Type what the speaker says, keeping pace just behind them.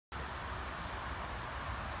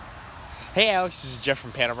Hey Alex, this is Jeff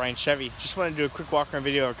from Pan O'Brien Chevy. Just wanted to do a quick walk around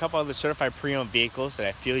video of a couple other certified pre-owned vehicles that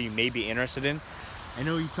I feel you may be interested in. I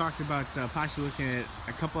know you talked about possibly looking at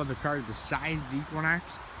a couple other cars besides the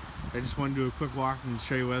Equinox. I just wanted to do a quick walk and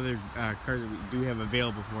show you what other cars that we do have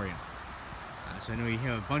available for you. So I know you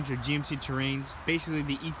have a bunch of GMC Terrains, basically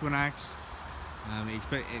the Equinox.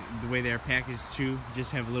 The way they're packaged too,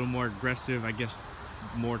 just have a little more aggressive, I guess,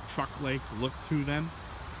 more truck-like look to them.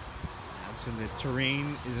 So the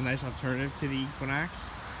Terrain is a nice alternative to the Equinox.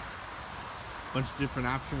 Bunch of different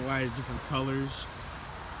option-wise, different colors.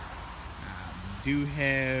 Do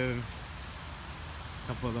have a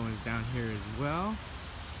couple other ones down here as well.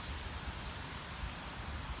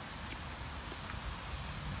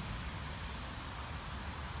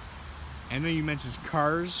 I know you mentioned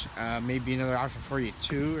cars, maybe another option for you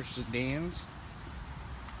too, or sedans.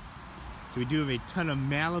 So we do have a ton of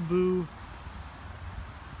Malibu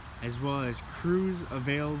as well as Cruise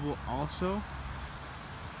available also.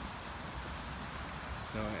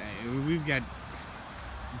 So we've got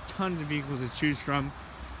tons of vehicles to choose from.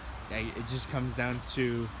 It just comes down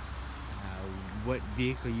to what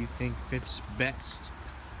vehicle you think fits best.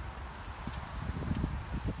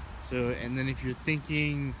 So, and then if you're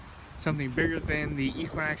thinking something bigger than the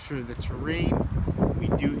Equinox or the Terrain, we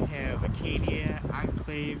do have Acadia,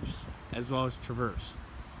 Enclaves, as well as Traverse.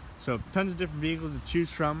 So tons of different vehicles to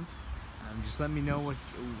choose from. Just let me know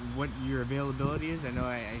what your availability is. I know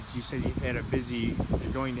as you said you've had you're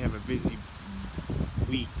going to have a busy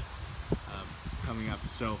week coming up.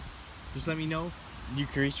 So just let me know. You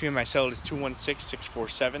can reach me on my cell. It's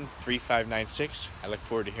 216-647-3596. I look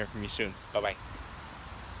forward to hearing from you soon. Bye-bye.